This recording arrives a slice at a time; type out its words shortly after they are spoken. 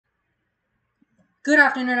Good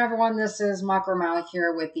afternoon, everyone. This is Michael Malik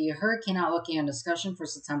here with the Hurricane Outlook and discussion for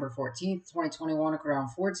September 14th, 2021, around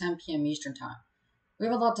 4:10 p.m. Eastern Time. We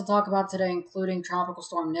have a lot to talk about today, including Tropical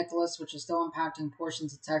Storm Nicholas, which is still impacting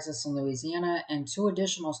portions of Texas and Louisiana, and two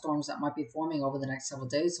additional storms that might be forming over the next several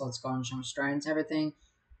days. So let's go and jump straight into everything.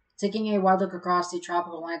 Taking a wide look across the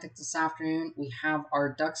tropical Atlantic this afternoon, we have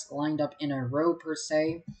our ducks lined up in a row per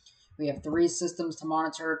se. We have three systems to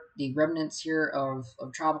monitor the remnants here of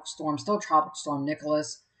Tropical Storm, still Tropical Storm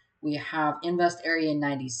Nicholas. We have Invest Area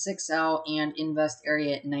 96L and Invest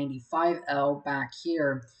Area 95L back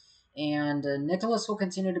here. And Nicholas will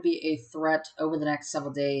continue to be a threat over the next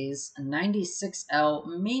several days.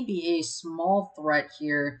 96L may be a small threat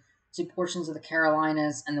here to portions of the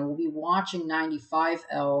Carolinas, and then we'll be watching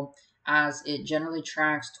 95L as it generally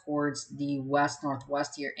tracks towards the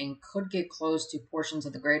west-northwest here and could get close to portions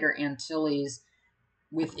of the greater Antilles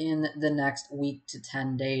within the next week to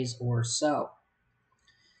 10 days or so.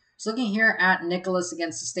 So looking here at Nicholas,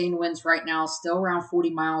 again, sustained winds right now, still around 40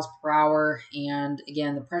 miles per hour. And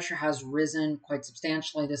again, the pressure has risen quite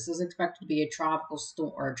substantially. This is expected to be a tropical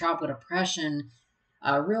storm or a tropical depression.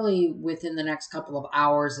 Really, within the next couple of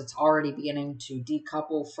hours, it's already beginning to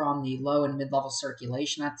decouple from the low and mid-level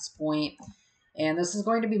circulation at this point. And this is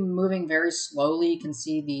going to be moving very slowly. You can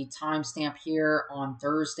see the timestamp here on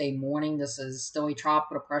Thursday morning. This is still a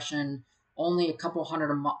tropical depression, only a couple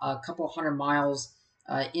hundred miles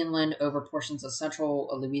inland over portions of central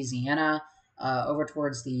Louisiana, over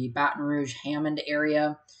towards the Baton Rouge, Hammond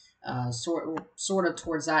area, sort of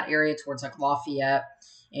towards that area, towards like Lafayette.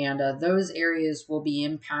 And those areas will be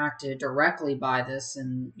impacted directly by this,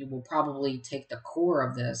 and it will probably take the core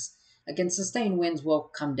of this. Again, sustained winds will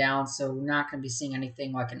come down, so we're not going to be seeing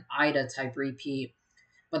anything like an Ida type repeat.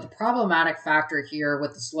 But the problematic factor here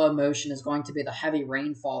with the slow motion is going to be the heavy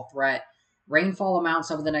rainfall threat. Rainfall amounts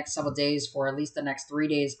over the next several days for at least the next 3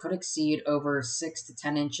 days could exceed over 6 to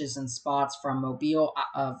 10 inches in spots from Mobile,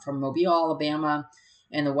 Alabama,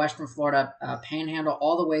 and the western Florida panhandle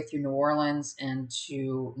all the way through New Orleans and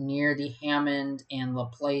to near the Hammond and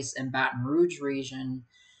Laplace and Baton Rouge region,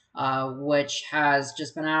 which has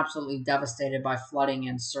just been absolutely devastated by flooding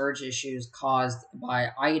and surge issues caused by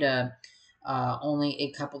Ida only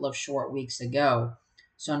a couple of short weeks ago.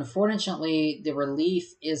 So unfortunately, the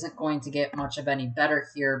relief isn't going to get much of any better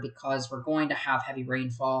here because we're going to have heavy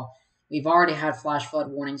rainfall. We've already had flash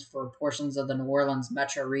flood warnings for portions of the New Orleans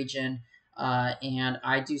metro region, and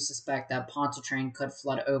I do suspect that Pontchartrain could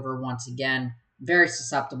flood over once again. Very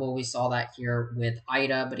susceptible. We saw that here with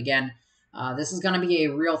Ida, but again, this is going to be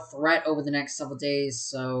a real threat over the next several days,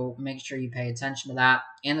 so make sure you pay attention to that.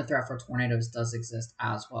 And the threat for tornadoes does exist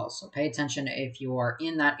as well, so pay attention if you are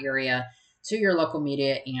in that area to your local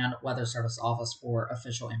media and Weather Service office for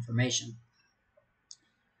official information.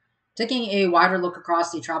 Taking a wider look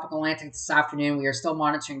across the tropical Atlantic this afternoon, we are still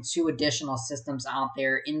monitoring two additional systems out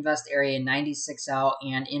there, Invest Area 96L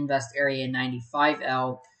and Invest Area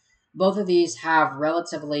 95L. Both of these have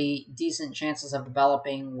relatively decent chances of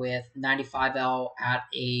developing, with 95L at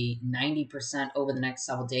a 90% over the next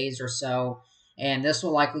several days or so. And this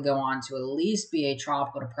will likely go on to at least be a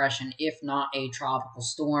tropical depression, if not a tropical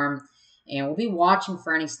storm. And we'll be watching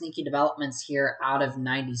for any sneaky developments here out of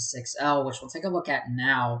 96L, which we'll take a look at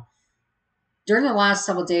now. During the last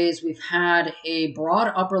several days, we've had a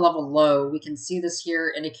broad upper level low. We can see this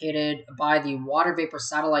here indicated by the water vapor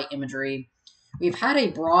satellite imagery. We've had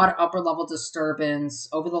a broad upper level disturbance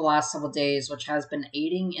over the last several days, which has been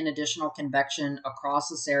aiding in additional convection across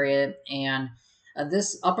this area. And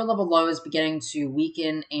this upper level low is beginning to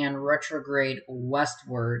weaken and retrograde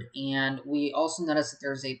westward. And we also notice that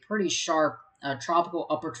there's a pretty sharp tropical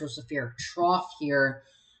upper tropospheric trough here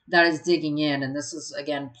that is digging in, and this is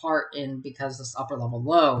again part in because this upper level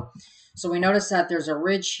low. So we notice that there's a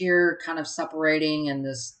ridge here kind of separating, and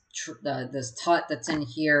this tut that's in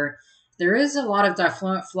here. There is a lot of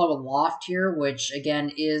diffluent flow aloft here, which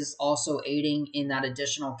again is also aiding in that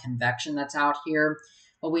additional convection that's out here.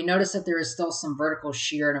 But we notice that there is still some vertical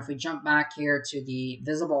shear, and if we jump back here to the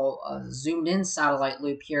visible zoomed in satellite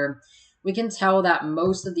loop here, we can tell that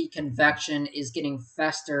most of the convection is getting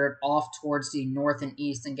festered off towards the north and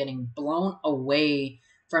east and getting blown away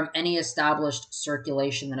from any established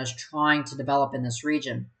circulation that is trying to develop in this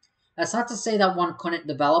region. That's not to say that one couldn't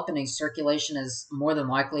develop, and a circulation is more than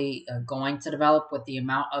likely going to develop with the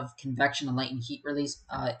amount of convection and latent heat release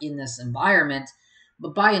in this environment.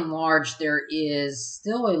 But by and large, there is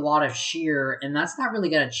still a lot of shear, and that's not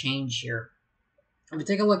really going to change here. If we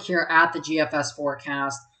take a look here at the GFS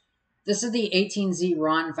forecast, this is the 18Z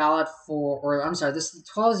run valid for, this is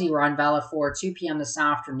the 12Z run valid for 2 p.m. this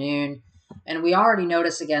afternoon. And we already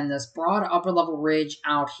notice, again, this broad upper level ridge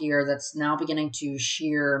out here that's now beginning to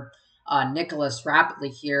shear Nicholas rapidly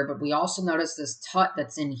here. But we also notice this tut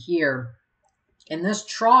that's in here. And this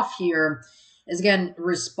trough here is, again,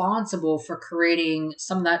 responsible for creating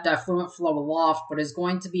some of that diffluent flow aloft, but is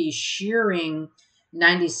going to be shearing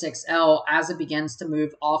 96L as it begins to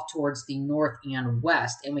move off towards the north and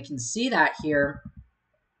west. And we can see that here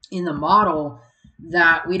in the model,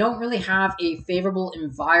 that we don't really have a favorable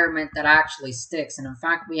environment that actually sticks. And in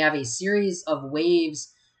fact, we have a series of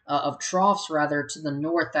waves, of troughs rather, to the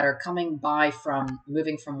north that are coming by from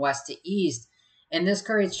moving from west to east. And this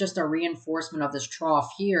creates just a reinforcement of this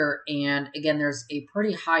trough here. And again, there's a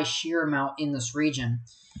pretty high shear amount in this region.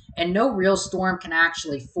 And no real storm can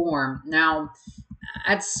actually form. Now,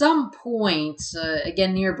 at some point,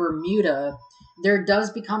 again, near Bermuda, there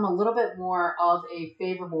does become a little bit more of a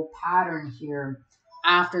favorable pattern here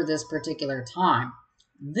after this particular time.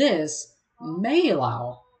 This may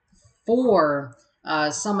allow for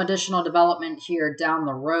some additional development here down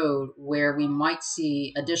the road, where we might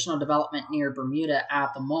see additional development near Bermuda at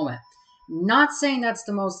the moment. Not saying that's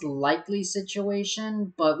the most likely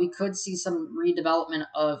situation, but we could see some redevelopment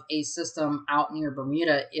of a system out near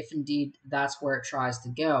Bermuda if indeed that's where it tries to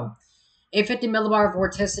go. A 50 millibar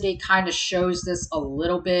vorticity kind of shows this a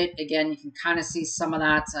little bit. Again, you can kind of see some of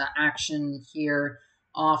that action here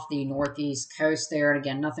off the northeast coast there. And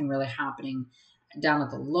again, nothing really happening down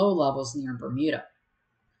at the low levels near Bermuda.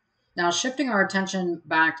 Now, shifting our attention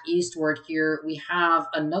back eastward here, we have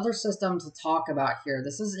another system to talk about here.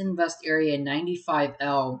 This is Invest Area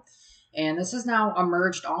 95L, and this has now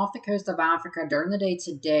emerged off the coast of Africa during the day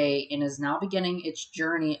today and is now beginning its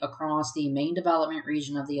journey across the main development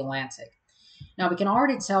region of the Atlantic. Now, we can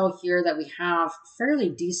already tell here that we have fairly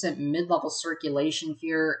decent mid-level circulation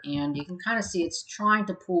here, and you can kind of see it's trying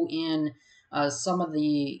to pull in some of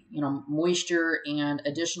the moisture and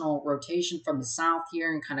additional rotation from the south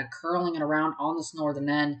here and kind of curling it around on this northern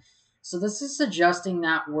end. So this is suggesting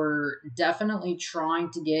that we're definitely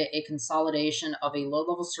trying to get a consolidation of a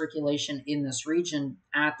low-level circulation in this region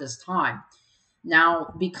at this time.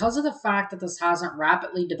 Now, because of the fact that this hasn't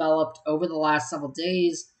rapidly developed over the last several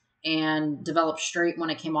days and developed straight when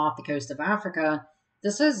it came off the coast of Africa,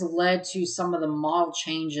 this has led to some of the model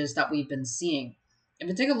changes that we've been seeing. If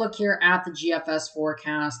we take a look here at the GFS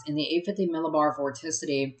forecast in the 850 millibar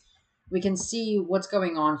vorticity, we can see what's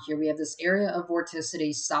going on here. We have this area of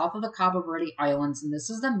vorticity south of the Cabo Verde Islands, and this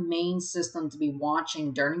is the main system to be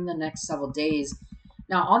watching during the next several days.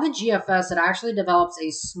 Now, on the GFS, it actually develops a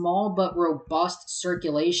small but robust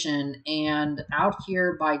circulation, and out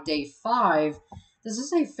here by day 5, this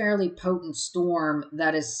is a fairly potent storm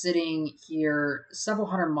that is sitting here several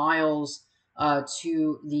hundred miles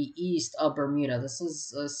to the east of Bermuda. This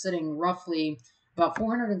is sitting roughly about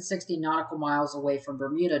 460 nautical miles away from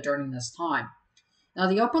Bermuda during this time. Now,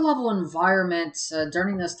 the upper level environment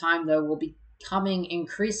during this time, though, will be becoming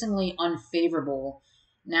increasingly unfavorable.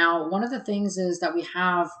 Now, one of the things is that we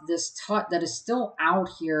have this tut that is still out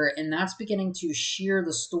here, and that's beginning to shear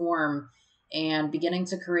the storm and beginning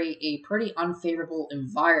to create a pretty unfavorable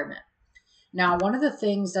environment. Now, one of the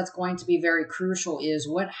things that's going to be very crucial is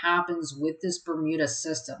what happens with this Bermuda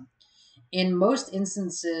system. In most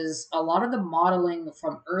instances, a lot of the modeling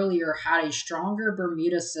from earlier had a stronger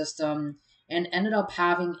Bermuda system and ended up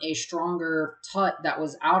having a stronger tut that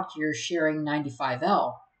was out here sharing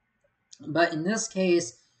 95L. But in this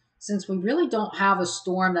case, since we really don't have a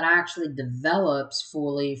storm that actually develops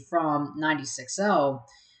fully from 96L,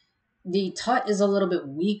 the tut is a little bit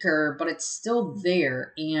weaker, but it's still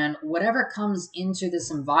there. And whatever comes into this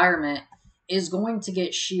environment is going to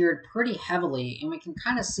get sheared pretty heavily. And we can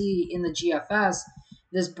kind of see in the GFS,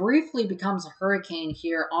 this briefly becomes a hurricane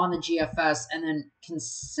here on the GFS and then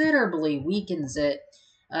considerably weakens it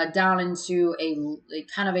down into a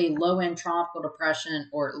kind of a low-end tropical depression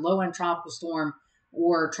or low-end tropical storm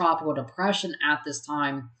or tropical depression at this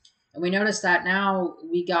time. And we notice that now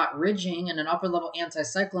we got ridging and an upper-level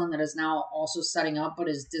anticyclone that is now also setting up but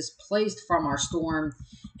is displaced from our storm.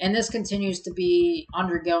 And this continues to be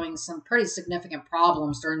undergoing some pretty significant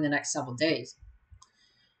problems during the next several days.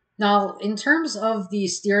 Now, in terms of the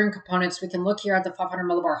steering components, we can look here at the 500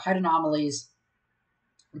 millibar height anomalies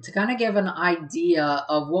to kind of give an idea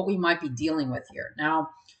of what we might be dealing with here. Now,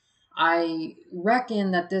 I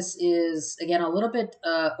reckon that this is, again, a little bit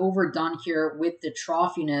overdone here with the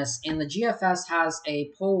troughiness, and the GFS has a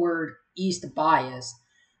poleward east bias,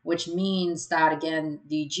 which means that, again,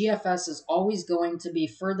 the GFS is always going to be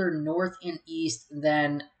further north and east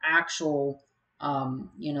than actual,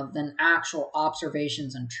 than actual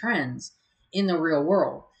observations and trends in the real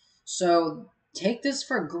world. So take this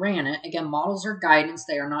for granted. Again, models are guidance;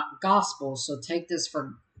 they are not gospel. So take this,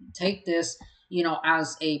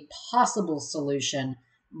 as a possible solution,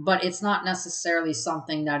 but it's not necessarily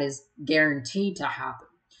something that is guaranteed to happen.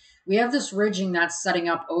 We have this ridging that's setting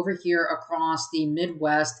up over here across the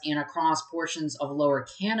Midwest and across portions of Lower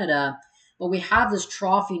Canada, but we have this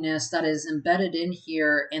troughiness that is embedded in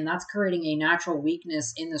here, and that's creating a natural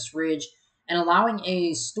weakness in this ridge and allowing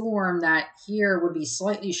a storm that here would be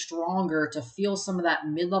slightly stronger to feel some of that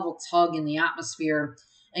mid-level tug in the atmosphere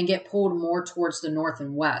and get pulled more towards the north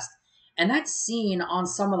and west. And that's seen on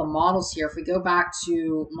some of the models here. If we go back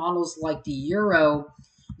to models like the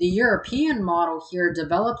European model here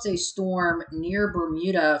develops a storm near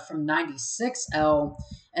Bermuda from 96L,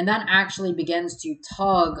 and that actually begins to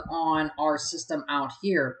tug on our system out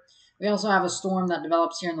here. We also have a storm that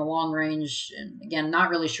develops here in the long range, and again, not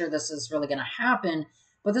really sure this is really going to happen,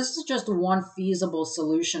 but this is just one feasible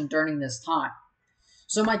solution during this time.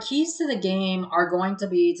 So my keys to the game are going to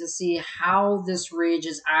be to see how this ridge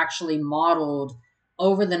is actually modeled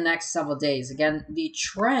over the next several days. Again, the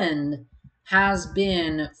trend has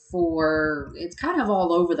been it's kind of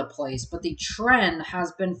all over the place, but the trend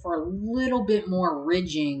has been for a little bit more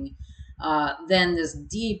ridging than this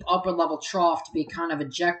deep upper level trough to be kind of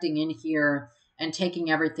ejecting in here and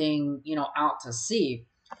taking everything, out to sea.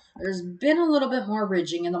 There's been a little bit more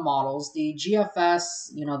ridging in the models. The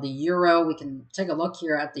GFS, the Euro, we can take a look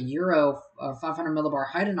here at the Euro 500 millibar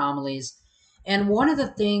height anomalies. And one of the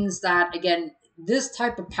things that, again, this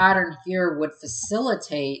type of pattern here would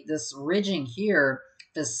facilitate, this ridging here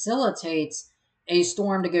facilitates a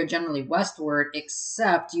storm to go generally westward,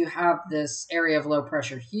 except you have this area of low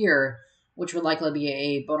pressure here, which would likely be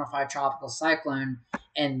a bona fide tropical cyclone,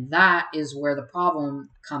 and that is where the problem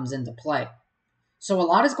comes into play. So a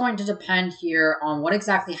lot is going to depend here on what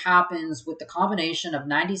exactly happens with the combination of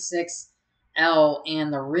 96L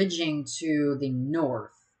and the ridging to the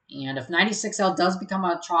north. And if 96L does become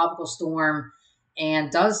a tropical storm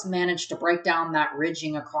and does manage to break down that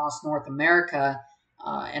ridging across North America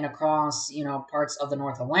and across, parts of the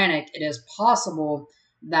North Atlantic, it is possible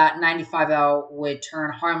that 95L would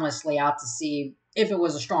turn harmlessly out to sea if it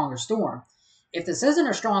was a stronger storm. If this isn't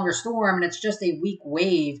a stronger storm and it's just a weak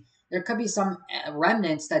wave, there could be some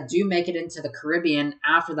remnants that do make it into the Caribbean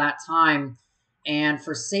after that time. And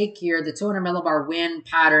for sake here, the 200 millibar wind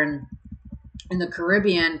pattern in the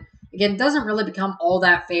Caribbean, again, doesn't really become all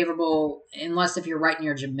that favorable unless if you're right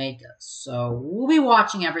near Jamaica. So we'll be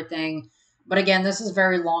watching everything. But again, this is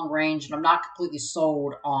very long range, and I'm not completely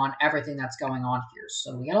sold on everything that's going on here.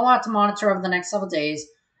 So we got a lot to monitor over the next several days.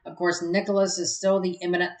 Of course, Nicholas is still the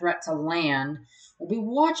imminent threat to land. We'll be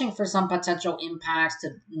watching for some potential impacts to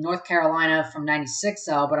North Carolina from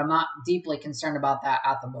 96L, but I'm not deeply concerned about that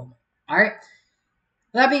at the moment. All right.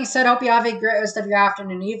 That being said, hope you have a great rest of your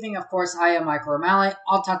afternoon and evening. Of course, I am Michael O'Malley.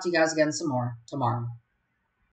 I'll talk to you guys again some more tomorrow.